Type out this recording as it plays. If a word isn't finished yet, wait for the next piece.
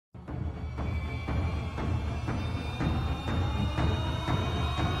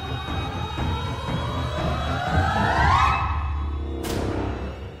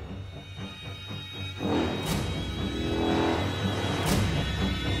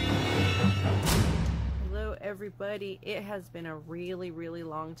everybody. It has been a really, really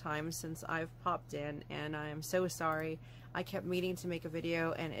long time since I've popped in, and I am so sorry. I kept meaning to make a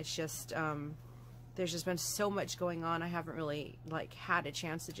video, and it's just, there's just been so much going on. I haven't really, like, had a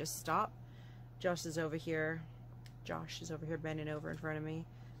chance to just stop. Josh is over here bending over in front of me.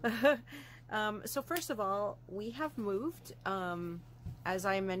 So first of all, we have moved. As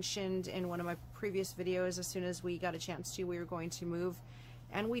I mentioned in one of my previous videos, as soon as we got a chance to, we were going to move.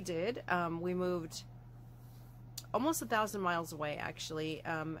 And we did. We moved almost 1,000 miles away, actually,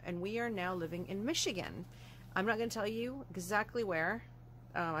 and we are now living in Michigan. I'm not going to tell you exactly where.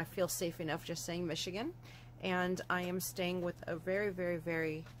 I feel safe enough just saying Michigan. And I am staying with a very, very,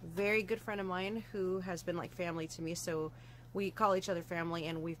 very, very good friend of mine who has been like family to me. So we call each other family,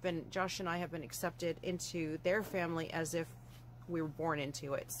 and Josh and I have been accepted into their family as if we were born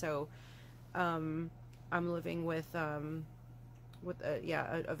into it. So I'm living with a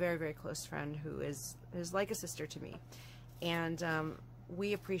very, very close friend who is like a sister to me. And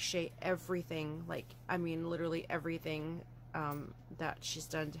we appreciate everything, like, I mean, literally everything that she's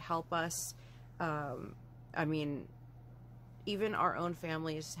done to help us. I mean, even our own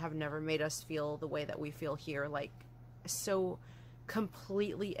families have never made us feel the way that we feel here, like, so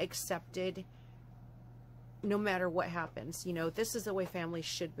completely accepted no matter what happens. You know, this is the way families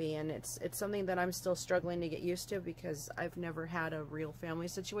should be, and it's something that I'm still struggling to get used to because I've never had a real family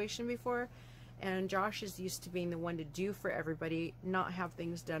situation before. And Josh is used to being the one to do for everybody, not have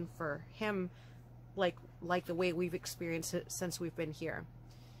things done for him like the way we've experienced it since we've been here.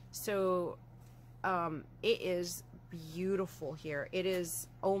 So it is beautiful here. It is,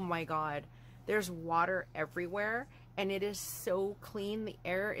 oh my God, there's water everywhere, and it is so clean. The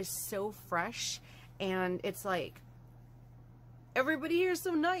air is so fresh. And it's like, everybody here is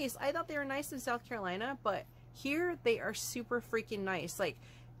so nice. I thought they were nice in South Carolina, but here they are super freaking nice. Like,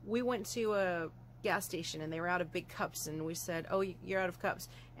 we went to a gas station and they were out of big cups, and we said, oh, you're out of cups.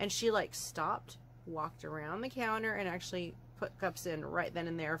 And she like stopped, walked around the counter, and actually put cups in right then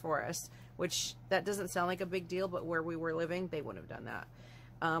and there for us, which that doesn't sound like a big deal, but where we were living, they wouldn't have done that.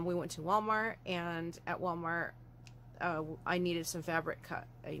 We went to Walmart, and at Walmart, I needed some fabric cut,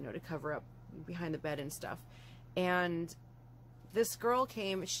 you know, to cover up behind the bed and stuff. And this girl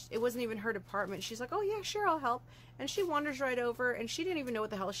came, it wasn't even her department. She's like, oh yeah, sure, I'll help. And she wanders right over, and she didn't even know what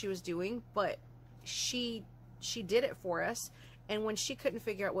the hell she was doing, but she did it for us. And when she couldn't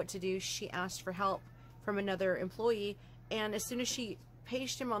figure out what to do, she asked for help from another employee. And as soon as she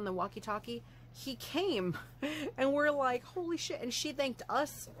paged him on the walkie-talkie, he came. And we're like, holy shit. And she thanked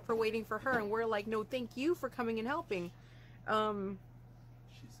us for waiting for her, and we're like, no, thank you for coming and helping. She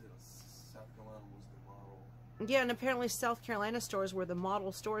said South Carolina was the model. Yeah, and apparently South Carolina stores were the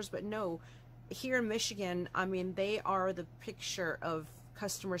model stores, but no, here in Michigan, I mean, they are the picture of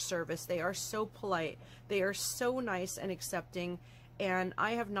customer service. They are so polite. They are so nice and accepting, and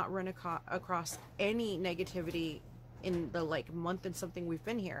I have not run across any negativity in the like month and something we've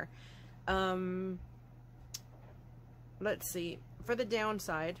been here. Let's see. For the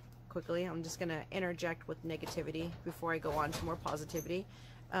downside, quickly, I'm just going to interject with negativity before I go on to more positivity.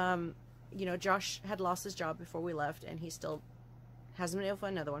 You know, Josh had lost his job before we left, and he still hasn't been able to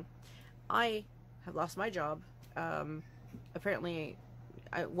find another one. I have lost my job. Apparently,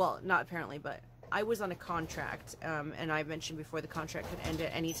 well, not apparently, but I was on a contract, and I mentioned before the contract could end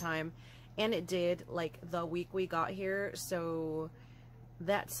at any time, and it did, like, the week we got here, so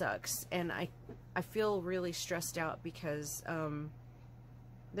that sucks. And I feel really stressed out because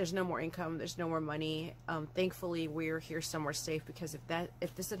there's no more income, there's no more money. Thankfully, we're here somewhere safe, because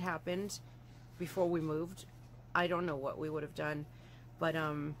if this had happened before we moved, I don't know what we would have done. But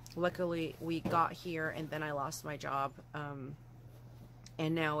luckily, we got here, and then I lost my job.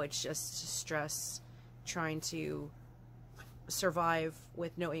 And now it's just stress trying to survive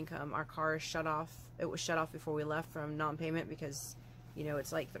with no income. Our car is shut off. It was shut off before we left from non-payment because, you know,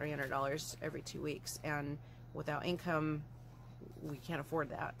 it's like $300 every 2 weeks, and without income, we can't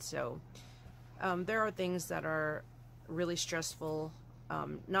afford that. So there are things that are really stressful.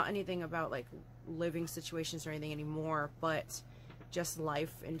 Not anything about like living situations or anything anymore, but just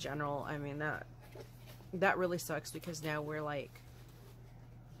life in general. I mean, that really sucks, because now we're like,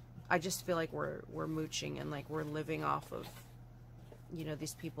 I just feel like we're mooching, and like we're living off of, you know,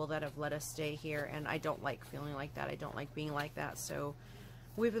 these people that have let us stay here, and I don't like feeling like that. I don't like being like that. So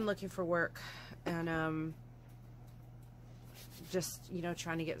we've been looking for work, and just, you know,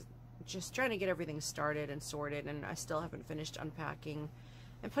 trying to get everything started and sorted. And I still haven't finished unpacking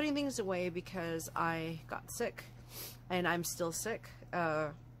and putting things away because I got sick, and I'm still sick.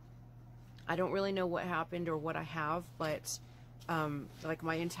 I don't really know what happened or what I have, but like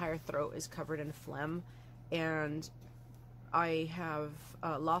my entire throat is covered in phlegm, and I have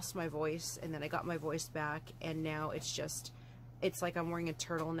lost my voice, and then I got my voice back, and now it's like I'm wearing a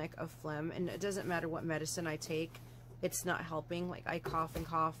turtleneck of phlegm, and it doesn't matter what medicine I take, it's not helping. Like, I cough and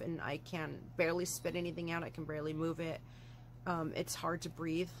cough, and I can barely spit anything out. I can barely move it. It's hard to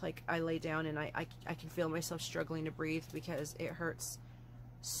breathe. Like, I lay down and I can feel myself struggling to breathe because it hurts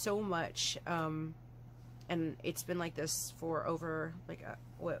so much. And it's been like this for over like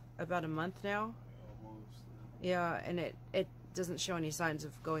about a month now. Almost. Yeah, and it doesn't show any signs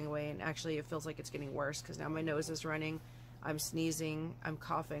of going away, and actually it feels like it's getting worse because now my nose is running, I'm sneezing, I'm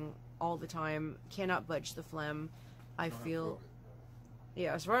coughing all the time, cannot budge the phlegm. I feel,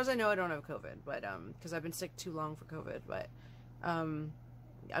 yeah, as far as I know, I don't have COVID, but because I've been sick too long for COVID, but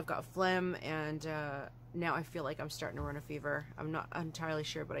I've got phlegm, and now I feel like I'm starting to run a fever. I'm not entirely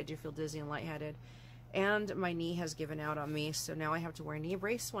sure, but I do feel dizzy and lightheaded. And my knee has given out on me, so now I have to wear a knee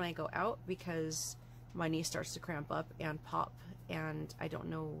brace when I go out because my knee starts to cramp up and pop, and I don't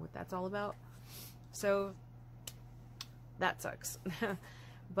know what that's all about. So that sucks.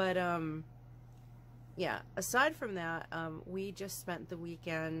 But yeah, aside from that, we just spent the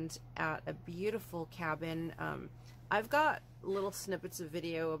weekend at a beautiful cabin. I've got little snippets of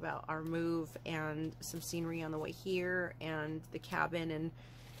video about our move and some scenery on the way here and the cabin and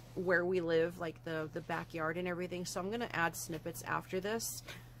where we live, like the backyard and everything, so I'm gonna add snippets after this.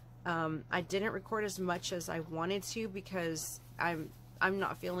 I didn't record as much as I wanted to because I'm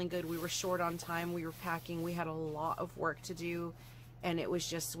not feeling good. We were short on time, we were packing, we had a lot of work to do, and it was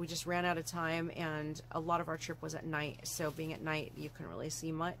just, we just ran out of time, and a lot of our trip was at night, so being at night you couldn't really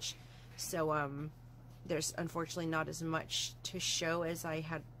see much. So there's unfortunately not as much to show as I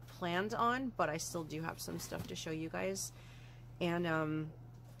had planned on, but I still do have some stuff to show you guys. And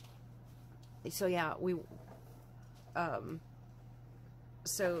so yeah, we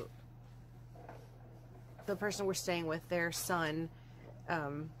so the person we're staying with, their son,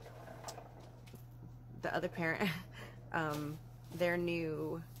 the other parent, their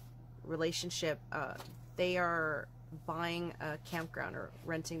new relationship, they are buying a campground, or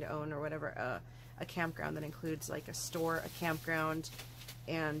renting to own, or whatever, a campground that includes like a store, a campground,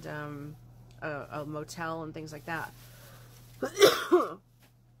 and a motel and things like that.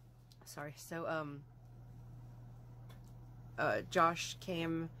 Sorry. So Josh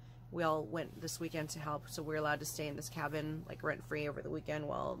came, we all went this weekend to help, so we're allowed to stay in this cabin like rent-free over the weekend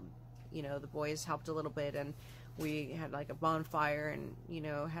while, you know, the boys helped a little bit, and we had like a bonfire, and, you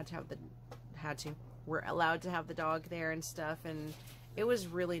know, we're allowed to have the dog there and stuff, and it was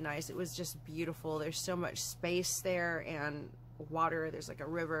really nice. It was just beautiful. There's so much space there and water. There's like a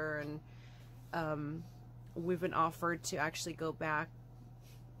river, and we've been offered to actually go back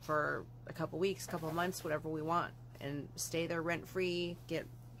for a couple weeks, couple months, whatever we want, and stay there rent-free, get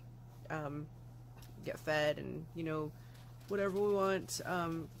fed, and, you know, whatever we want.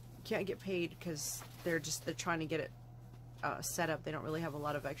 Can't get paid because they're trying to get it set up. They don't really have a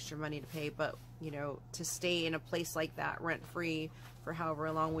lot of extra money to pay, but, you know, to stay in a place like that rent-free for however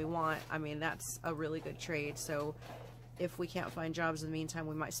long we want, I mean, that's a really good trade. So if we can't find jobs in the meantime,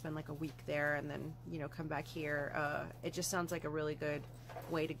 we might spend like a week there and then, you know, come back here. It just sounds like a really good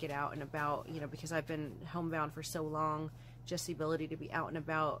way to get out and about, you know, because I've been homebound for so long. Just the ability to be out and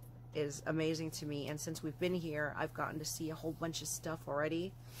about is amazing to me, and since we've been here, I've gotten to see a whole bunch of stuff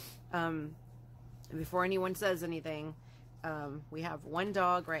already. And before anyone says anything, we have one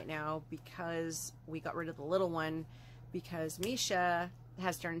dog right now because we got rid of the little one because Misha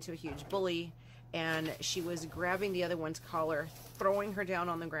has turned into a huge bully, and she was grabbing the other one's collar, throwing her down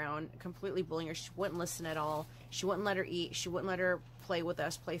on the ground, completely bullying her. She wouldn't listen at all. She wouldn't let her eat. She wouldn't let her play with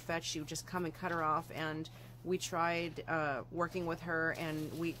us, play fetch. She would just come and cut her off, and we tried working with her,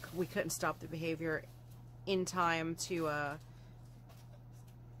 and we couldn't stop the behavior in time to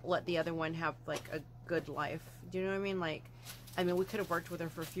let the other one have like a good life. Do you know what I mean? Like, I mean, we could have worked with her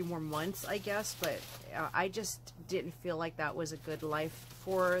for a few more months, I guess, but I just didn't feel like that was a good life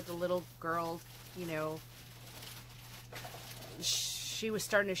for the little girl. You know, she was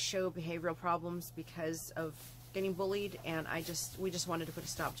starting to show behavioral problems because of getting bullied, and we just wanted to put a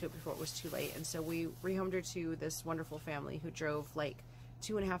stop to it before it was too late. And so we rehomed her to this wonderful family who drove like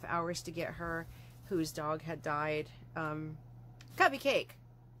 2.5 hours to get her, whose dog had died. Cubby Cake.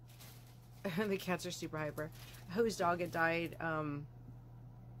 The cats are super hyper. Whose dog had died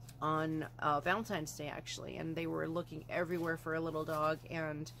on Valentine's Day, actually, and they were looking everywhere for a little dog,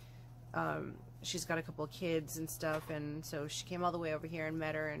 and she's got a couple of kids and stuff, and so she came all the way over here and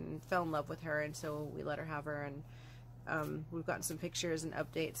met her and fell in love with her, and so we let her have her, and we've gotten some pictures and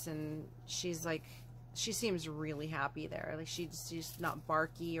updates, and she's like, she seems really happy there. Like, she's not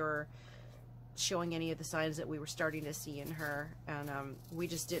barky or showing any of the signs that we were starting to see in her, and we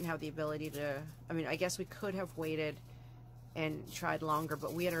just didn't have the ability to. I mean, I guess we could have waited and tried longer,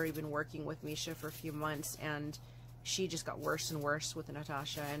 but we had already been working with Misha for a few months, and she just got worse and worse with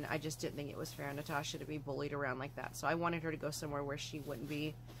Natasha, and I just didn't think it was fair on Natasha to be bullied around like that. So I wanted her to go somewhere where she wouldn't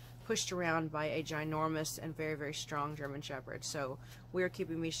be pushed around by a ginormous and very, very strong German Shepherd. So we're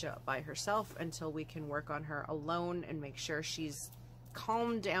keeping Misha by herself until we can work on her alone and make sure she's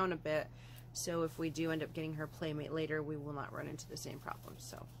calmed down a bit. So if we do end up getting her playmate later, we will not run into the same problems.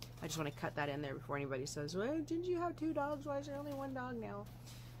 So I just want to cut that in there before anybody says, well, didn't you have 2 dogs? Why is there only 1 dog now?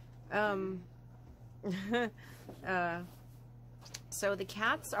 So the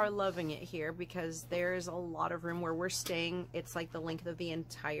cats are loving it here because there's a lot of room where we're staying. It's like the length of the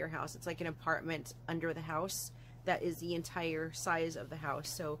entire house. It's like an apartment under the house that is the entire size of the house.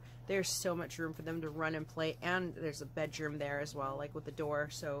 So there's so much room for them to run and play, and there's a bedroom there as well, like with the door.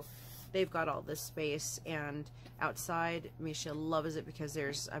 So they've got all this space, and outside Misha loves it because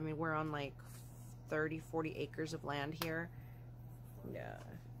there's, I mean, we're on like 30-40 acres of land here. Yeah.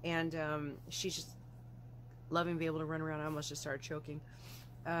 And she's just loving being able to run around. I almost just started choking.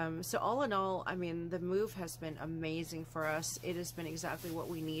 So all in all, I mean, the move has been amazing for us. It has been exactly what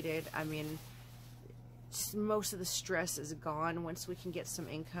we needed. I mean, most of the stress is gone once we can get some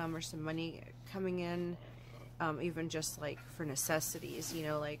income or some money coming in, even just like for necessities, you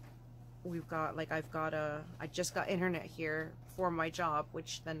know, like we've got, like I just got internet here for my job,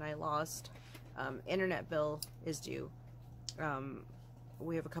 which then I lost. Internet bill is due.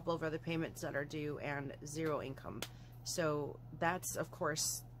 We have a couple of other payments that are due and 0 income. So that's, of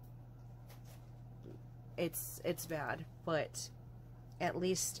course, it's bad, but at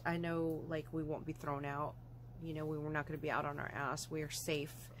least I know, like, we won't be thrown out. You know, we're not going to be out on our ass. We are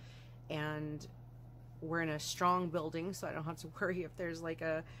safe, and we're in a strong building, so I don't have to worry if there's like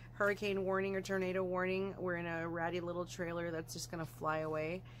a hurricane warning or tornado warning. We're in a ratty little trailer that's just going to fly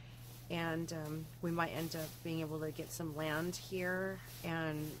away. And we might end up being able to get some land here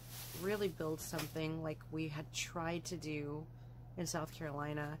and really build something like we had tried to do in South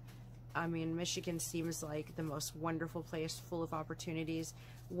Carolina. I mean, Michigan seems like the most wonderful place, full of opportunities.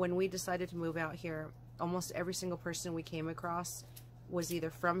 When we decided to move out here, almost every single person we came across was either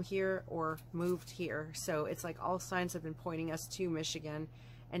from here or moved here. So it's like all signs have been pointing us to Michigan.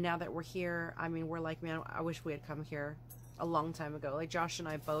 And now that we're here, I mean, we're like, man, I wish we had come here a long time ago. Like Josh and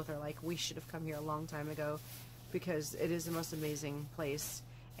I both are like, we should have come here a long time ago because it is the most amazing place.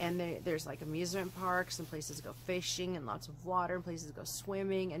 And there's like amusement parks and places to go fishing and lots of water and places to go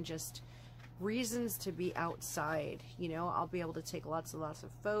swimming and just reasons to be outside. You know, I'll be able to take lots and lots of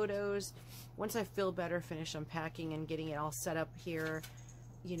photos. Once I feel better, finish unpacking and getting it all set up here,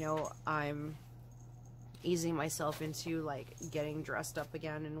 you know, I'm easing myself into like getting dressed up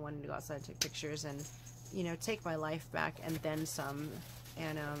again and wanting to go outside and take pictures and, you know, take my life back and then some.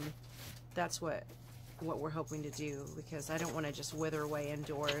 And that's what we're hoping to do, because I don't want to just wither away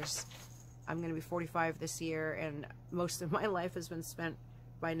indoors. I'm going to be 45 this year, and most of my life has been spent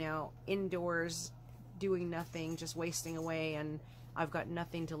by now indoors doing nothing, just wasting away, and I've got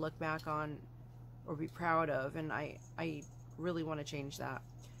nothing to look back on or be proud of, and I really want to change that.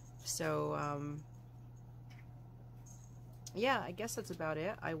 So yeah, I guess that's about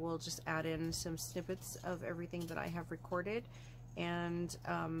it. I will just add in some snippets of everything that I have recorded, and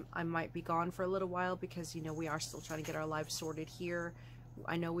I might be gone for a little while because, you know, we are still trying to get our lives sorted here.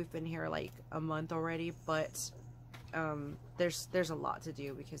 I know we've been here like a month already, but there's a lot to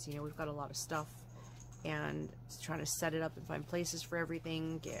do because, you know, we've got a lot of stuff, and trying to set it up and find places for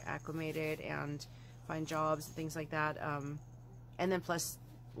everything, get acclimated and find jobs and things like that. And then plus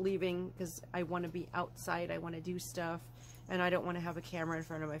leaving because I want to be outside, I want to do stuff, and I don't want to have a camera in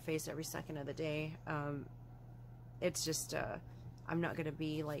front of my face every second of the day. It's just, I'm not going to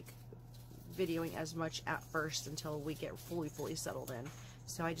be like videoing as much at first until we get fully settled in.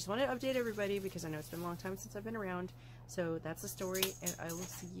 So I just wanted to update everybody because I know it's been a long time since I've been around. So that's the story, and I will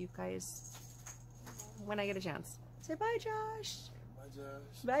see you guys when I get a chance. Say bye, Josh. Bye,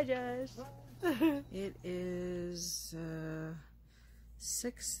 Josh. Bye, Josh. It is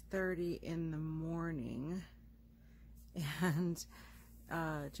 6:30 in the morning, and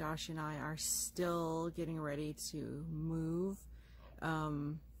Josh and I are still getting ready to move.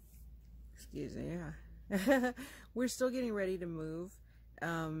 Excuse me, yeah. We're still getting ready to move.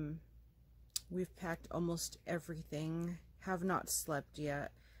 We've packed almost everything, have not slept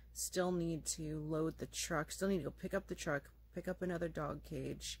yet, still need to load the truck, still need to go pick up the truck, pick up another dog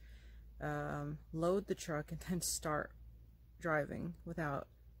cage, load the truck, and then start driving without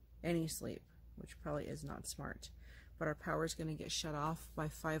any sleep, which probably is not smart. But our power is going to get shut off by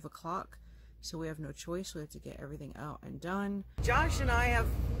 5 o'clock, So we have no choice. We have to get everything out and done. Josh and I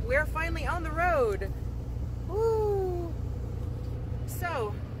we're finally on the road. Woo!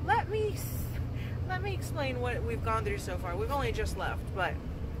 So let me explain what we've gone through so far. We've only just left, but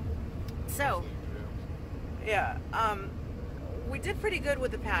so yeah, we did pretty good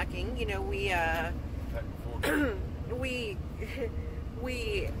with the packing. You know, we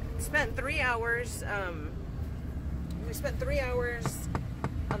we spent 3 hours. We spent 3 hours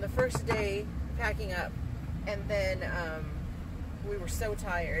on the first day packing up, and then we were so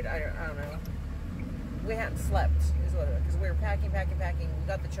tired. I don't know. We hadn't slept, is what it was, because we were packing. We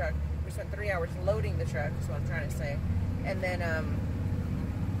got the truck. We spent 3 hours loading the truck, is what I'm trying to say. And then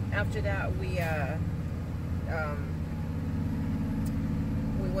after that, we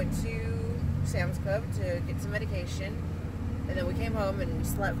went to Sam's Club to get some medication, and then we came home and we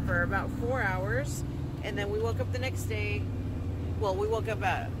slept for about 4 hours, and then we woke up the next day. Well, we woke up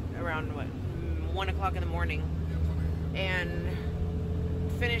at around, what, 1 o'clock in the morning, and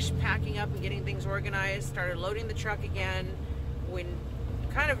finished packing up and getting things organized, started loading the truck again. We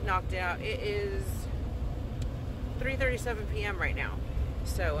kind of knocked out. It is 3:37 p.m. right now.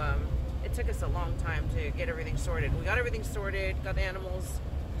 So it took us a long time to get everything sorted. We got everything sorted, got the animals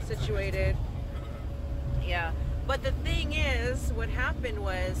situated. Yeah. But the thing is, what happened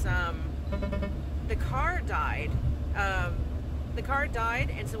was the car died. The car died,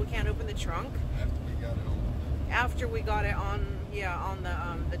 and so we can't open the trunk. After we got it on,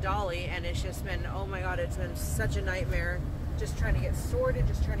 the dolly, and it's just been, oh my God, it's been such a nightmare. Just trying to get sorted,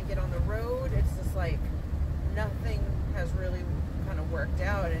 just trying to get on the road. It's just like nothing has really kind of worked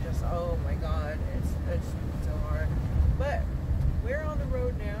out. It just, oh my God, it's so hard. But we're on the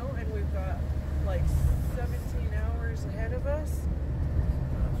road now, and we've got like 17 hours ahead of us.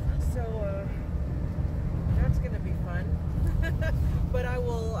 So that's gonna be fun. But I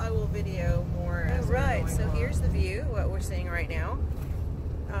will video more as we're going so along. Here's the view, what we're seeing right now.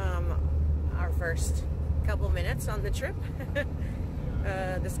 Our first couple minutes on the trip.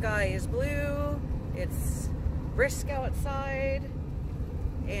 The sky is blue, it's brisk outside,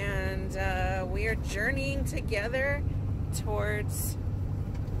 and we are journeying together towards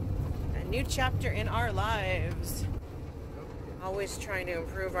a new chapter in our lives. Always trying to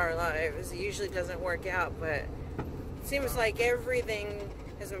improve our lives. It usually doesn't work out, but it seems like everything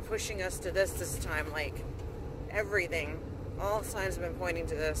has been pushing us to this time. Like everything, all signs have been pointing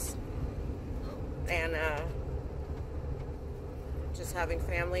to this. And just having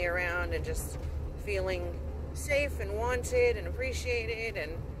family around and just feeling safe and wanted and appreciated,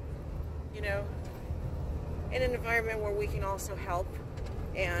 and you know, in an environment where we can also help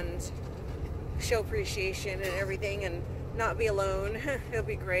and show appreciation and everything and not be alone. It'll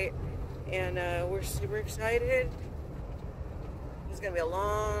be great. And we're super excited. It's gonna be a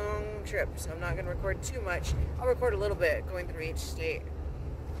long trip, so I'm not gonna record too much. I'll record a little bit going through each state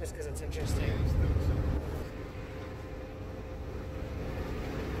just because it's interesting.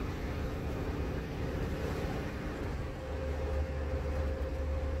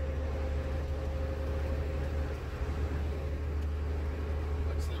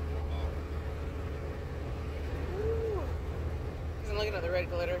 I'm looking at the red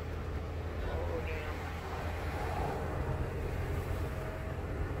glitter. Oh,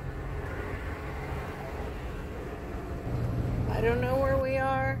 damn. I don't know where we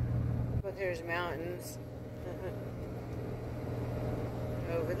are, but there's mountains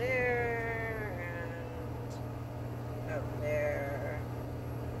over there and up there.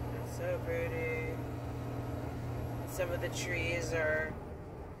 It's so pretty. Some of the trees are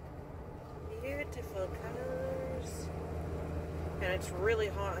beautiful colors. And it's really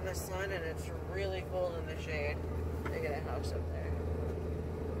hot in the sun, and it's really cold in the shade. Look at that house up there.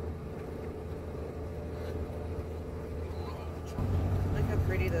 Look how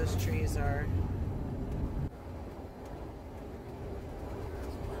pretty those trees are.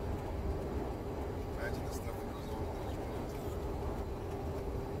 Imagine the stuff that goes on with those ones.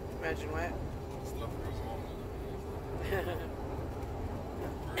 Imagine what? Stuff that goes on with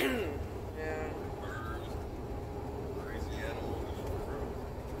Yeah. birds, crazy animals.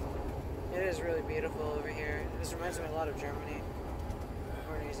 It is really beautiful over here. This reminds me a lot of Germany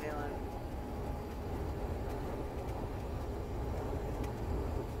or New Zealand.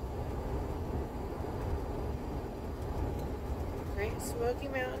 Great Smoky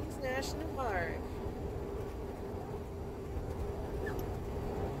Mountains National Park.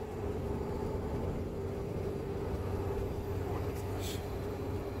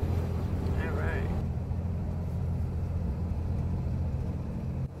 Alright.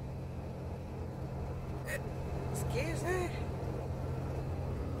 Excuse me.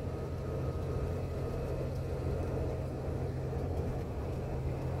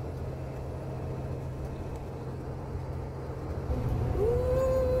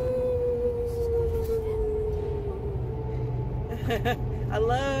 I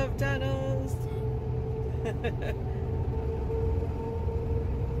love tunnels.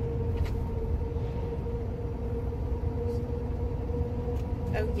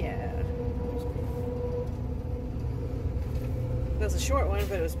 Oh yeah. It was a short one,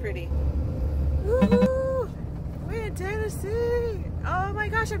 but it was pretty. Woo! We're in Tennessee. Oh my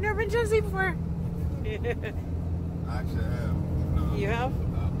gosh, I've never been to Tennessee before. I actually have. You have?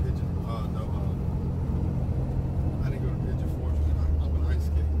 Pigeon. No. I didn't go to Pigeon Forge. I've been ice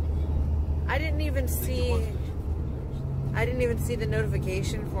skating. I didn't even see. I didn't even see the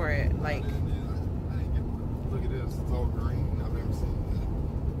notification for it. Like. I didn't get. Look at this. It's all green. I've never seen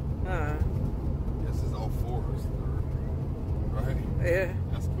that. This is all forest. Right? Yeah.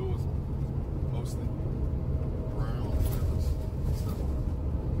 That's cool. It's mostly brown and stuff.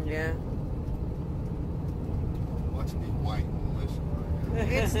 Yeah. Watch me white and delicious.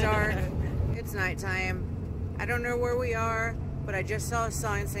 It's dark. It's nighttime. I don't know where we are, but I just saw a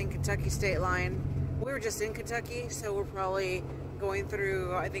sign saying Kentucky State Line. We were just in Kentucky, so we're probably going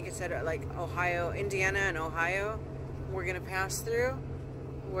through, I think it said like Ohio, Indiana and Ohio. We're going to pass through.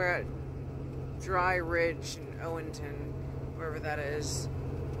 We're at Dry Ridge in Owenton, wherever that is.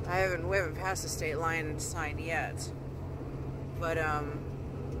 We haven't passed the state line sign yet. But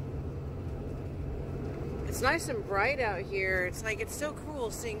it's nice and bright out here. It's like, it's so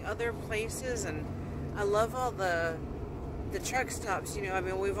cool seeing other places, and I love all the truck stops, you know. I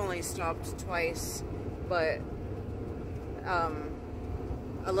mean, we've only stopped twice, but I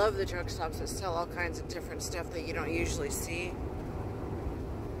love the truck stops that sell all kinds of different stuff that you don't usually see.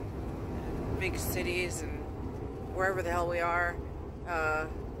 Big cities and wherever the hell we are.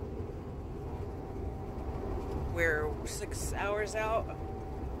 We're 6 hours out.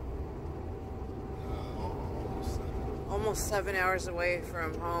 Almost 7 hours away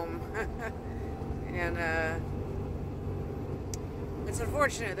from home. And it's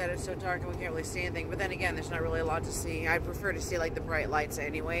unfortunate that it's so dark and we can't really see anything, but then again, there's not really a lot to see. I prefer to see like the bright lights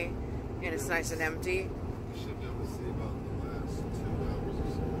anyway, and it's nice and empty. You should be able to see about the last 2 hours or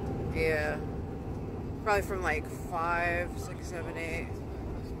so. Yeah. Probably from like 5, 6, 7, 8.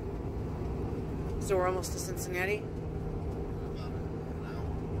 So we're almost to Cincinnati? About an hour.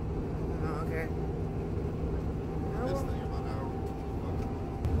 Oh, okay. This thing about an hour.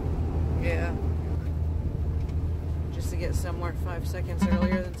 Yeah. Just to get somewhere 5 seconds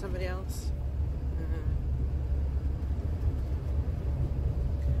earlier than somebody else.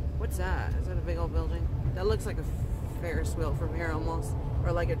 What's that? Is that a big old building? That looks like a Ferris wheel from here almost.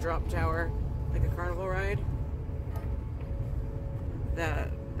 Or like a drop tower. Like a carnival ride.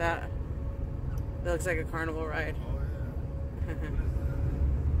 That looks like a carnival ride. Oh, yeah. What is that?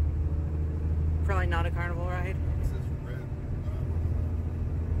 Probably not a carnival ride. It says red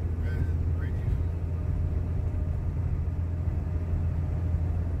radio.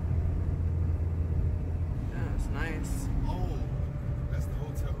 Oh, that's nice. Oh, that's the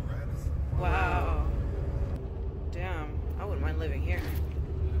Hotel Radisson. Wow. Damn, I wouldn't mind living here.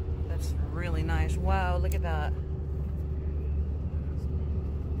 That's really nice. Wow, look at that.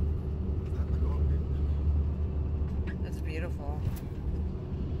 That's beautiful.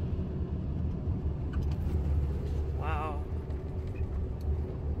 Wow.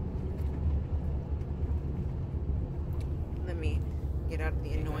 Let me get out of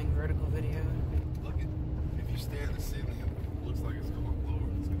the annoying vertical video. Look at, if you stare at the ceiling, it looks like it's going lower.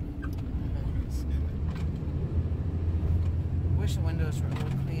 It's going to look at the skin. Wish the windows were a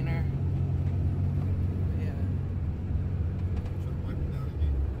little cleaner. Yeah. Try to wipe it down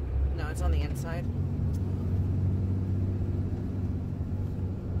again. No, it's on the inside.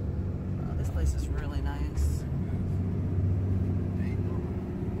 Wow, this place is really nice.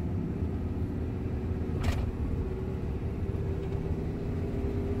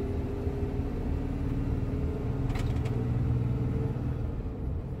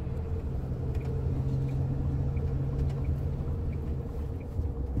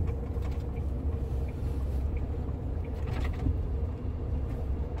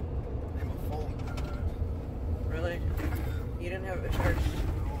 Really? You didn't have it charged?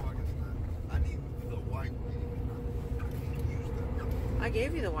 No, I guess not. I need the white one. I can't use that. I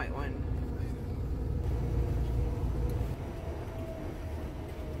gave you the white one.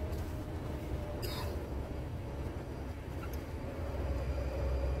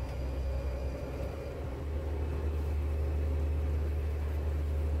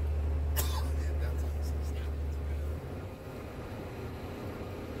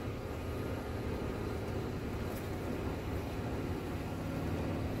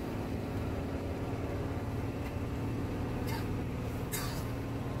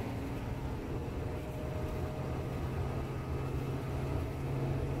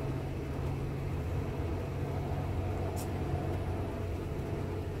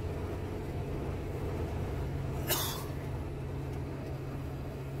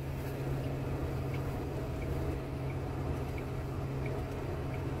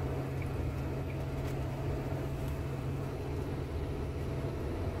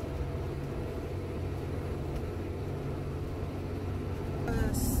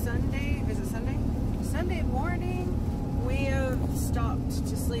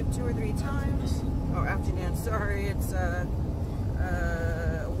 sleep 2 or 3 times. Oh, afternoon, sorry, it's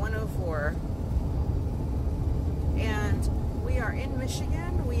 1:04. And we are in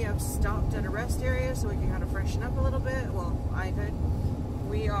Michigan. We have stopped at a rest area so we can kind of freshen up a little bit. Well, I could.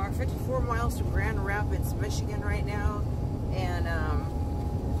 We are 54 miles from Grand Rapids, Michigan right now, and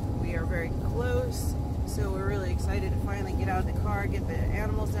we are very close. So we're really excited to finally get out of the car, get the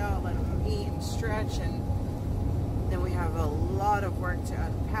animals out, let them eat and stretch, and then we have a lot of work to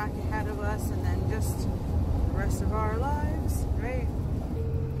unpack ahead of us, and then just the rest of our lives, right?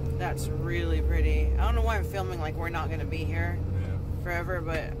 That's really pretty. I don't know why I'm filming like we're not going to be here forever,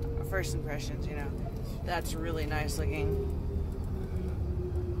 but first impressions, you know. That's really nice looking.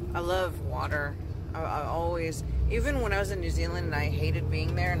 I love water. I always, even when I was in New Zealand and I hated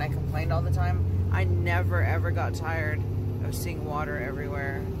being there and I complained all the time, I never ever got tired of seeing water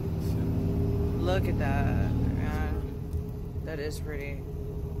everywhere. Look at that. Yeah, that is pretty.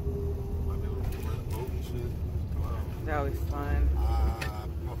 That would be fun.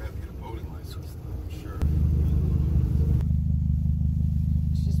 Probably have to get a boating license, I'm sure.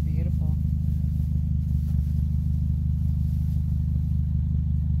 It's just beautiful.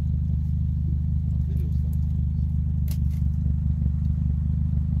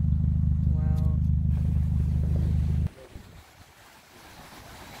 Wow.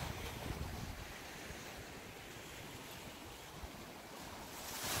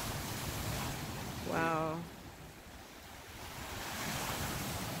 Wow.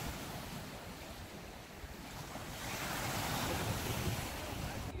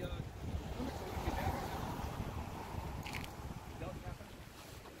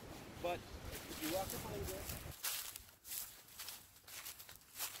 But if you walk up a little bit,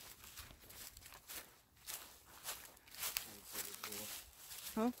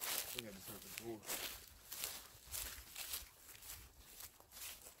 Huh? I think I just heard the door.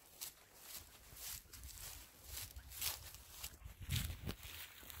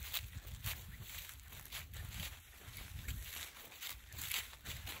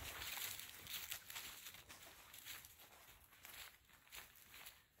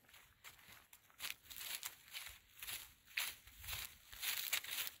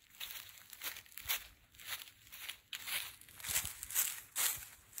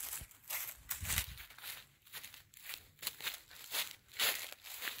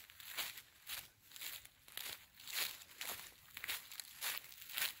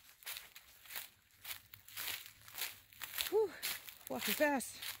 Whew. Walking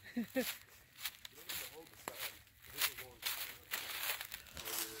fast.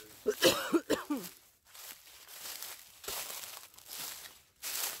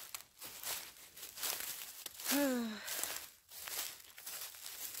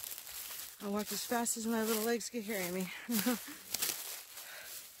 I walk as fast as my little legs can carry me.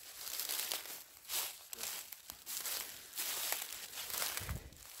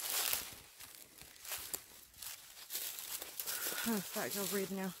 Oh, fat girl breathe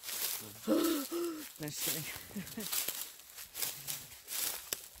now. No, just kidding.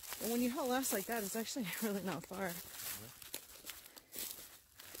 And when you haul ass like that, it's actually really not far.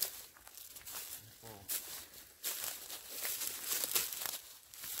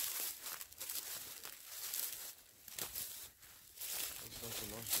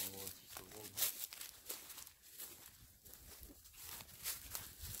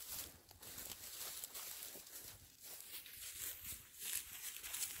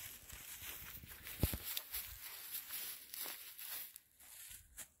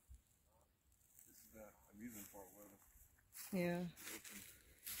 Amusement park weather. Yeah.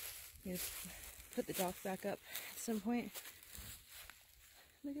 You put the dock back up at some point.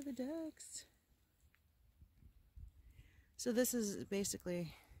 Look at the ducks. So this is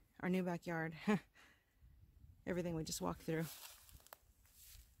basically our new backyard. Everything we just walked through.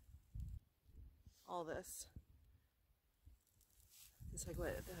 All this. It's like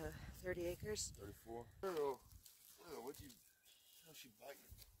what, 30 acres? 34. Oh, what you? How's she biting?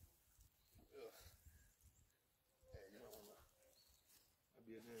 Ugh. Hey, you don't wanna. I'd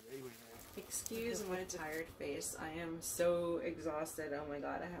be a damn anyway, man. Excuse my tired face. I am so exhausted. Oh my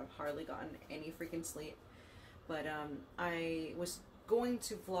god, I have hardly gotten any freaking sleep. But I was going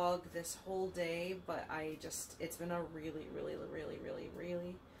to vlog this whole day, but it's been a really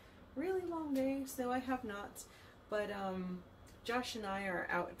long day, so I have not. But Josh and I are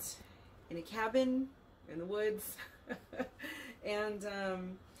out in a cabin in the woods and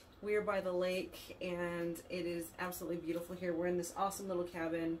we are by the lake, and it is absolutely beautiful here. We're in this awesome little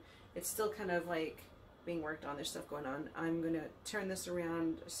cabin. It's still kind of like being worked on. There's stuff going on. I'm gonna turn this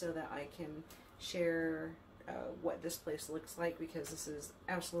around so that I can share what this place looks like, because this is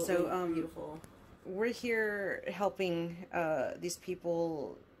absolutely beautiful. We're here helping these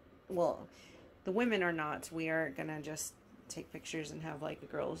people. Well, the women are not. We are gonna just take pictures and have like a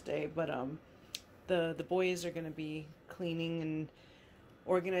girls' day, but the boys are gonna be cleaning and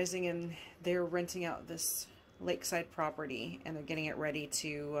organizing, and they're renting out this lakeside property, and they're getting it ready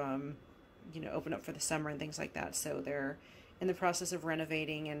to you know, open up for the summer and things like that. So they're in the process of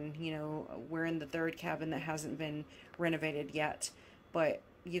renovating, and you know, we're in the third cabin that hasn't been renovated yet, but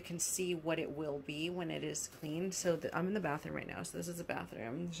you can see what it will be when it is clean. So I'm in the bathroom right now, so this is a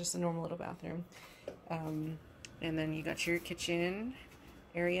bathroom. It's just a normal little bathroom, and then you got your kitchen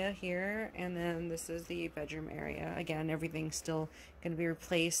area here, and then this is the bedroom area. Again, everything's still going to be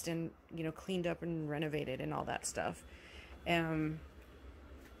replaced and, you know, cleaned up and renovated and all that stuff.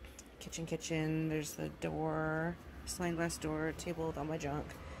 Kitchen, there's the door, sliding glass door, table with all my junk,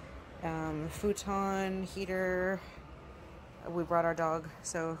 futon, heater. We brought our dog,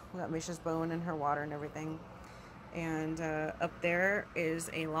 so we got Misha's bone and her water and everything. And up there is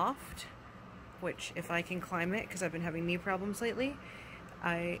a loft, which if I can climb it, because I've been having knee problems lately,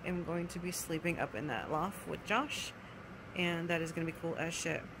 I am going to be sleeping up in that loft with Josh, and that is going to be cool as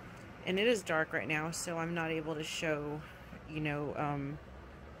shit. And it is dark right now, so I'm not able to show, you know,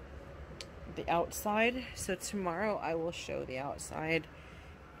 the outside. So tomorrow I will show the outside,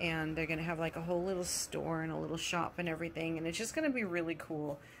 and they're going to have like a whole little store and a little shop and everything, and it's just going to be really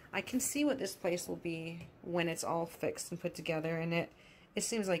cool. I can see what this place will be when it's all fixed and put together, and it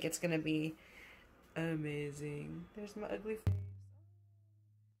seems like it's going to be amazing. There's my ugly face.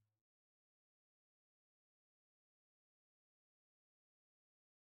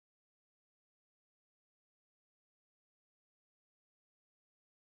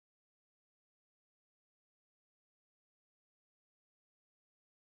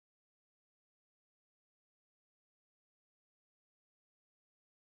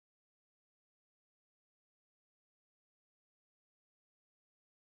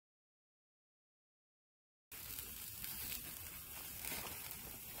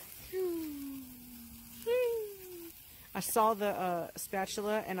 I saw the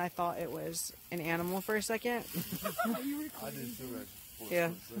spatula and I thought it was an animal for a second. I did too, actually.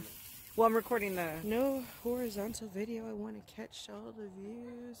 Yeah. Well, I'm recording the no horizontal video. I want to catch all the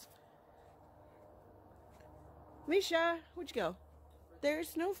views. Misha, where'd you go?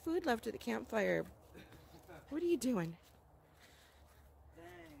 There's no food left at the campfire. What are you doing? Dang,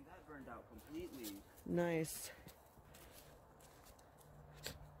 that burned out completely. Nice.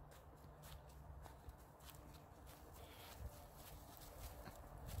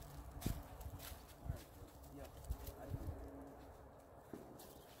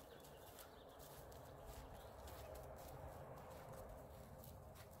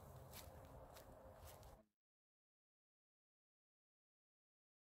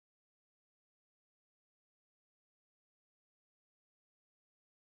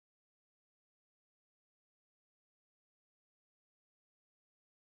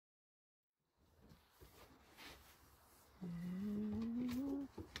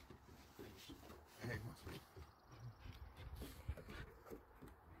 Hey, what's it?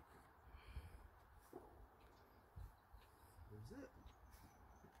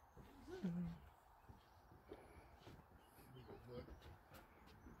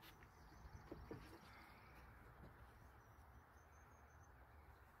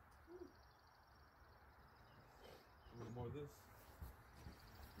 A little more of this.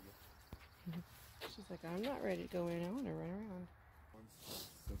 She's like, I'm not ready to go in. I want to run around.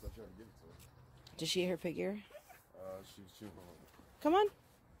 Since I tried to give it to her. Did she eat her figure? She was chewing on Come on.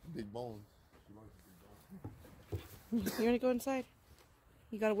 big bones. She likes the big bones. You're going to go inside.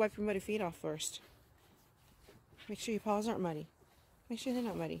 You got to wipe your muddy feet off first. Make sure your paws aren't muddy. Make sure they're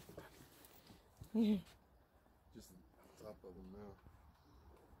not muddy. Just the top of them now.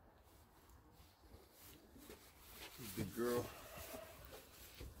 Big girl.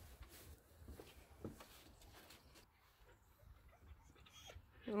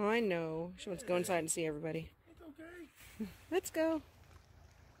 Oh, I know. She wants to go inside and see everybody. It's okay. Let's go.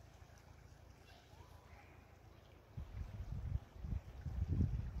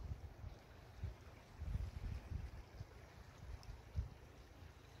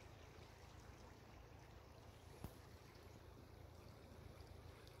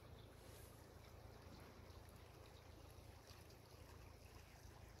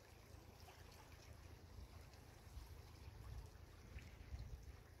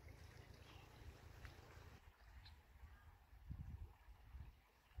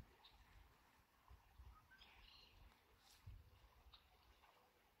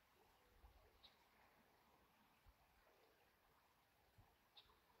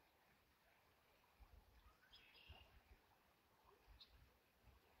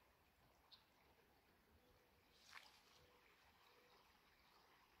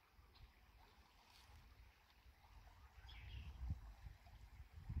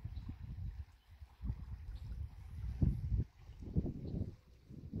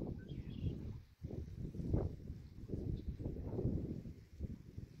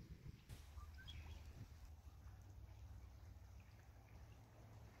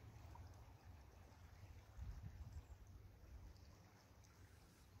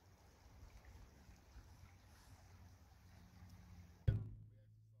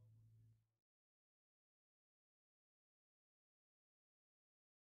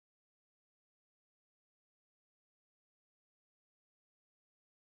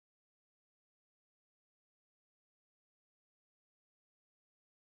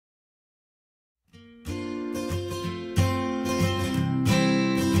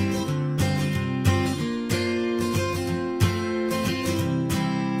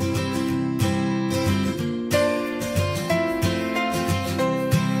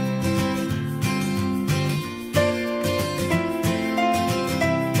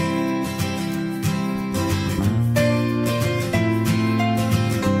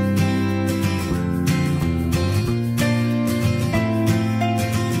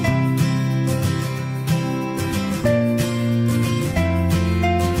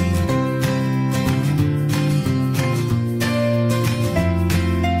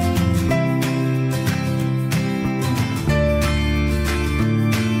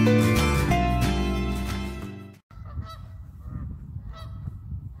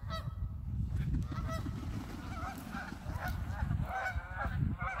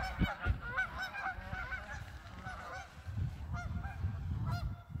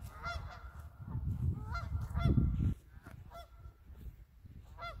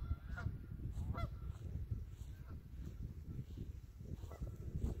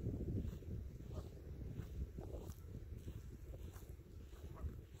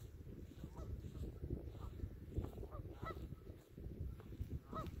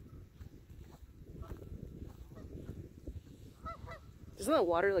 Doesn't that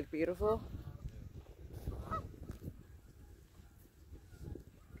water look beautiful?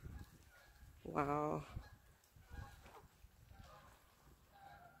 Wow.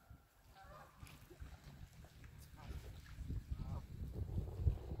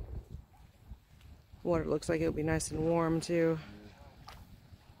 Water looks like it would be nice and warm too.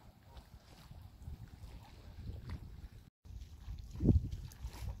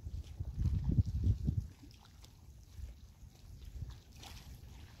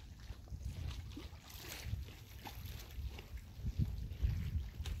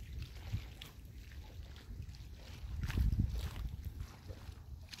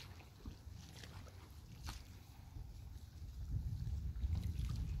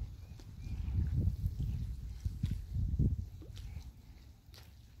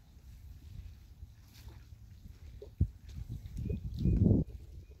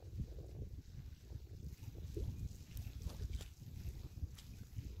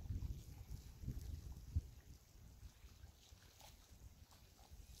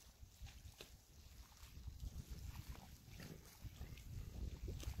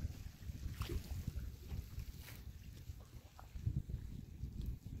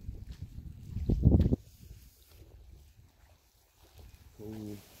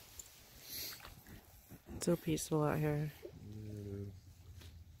 So peaceful out here.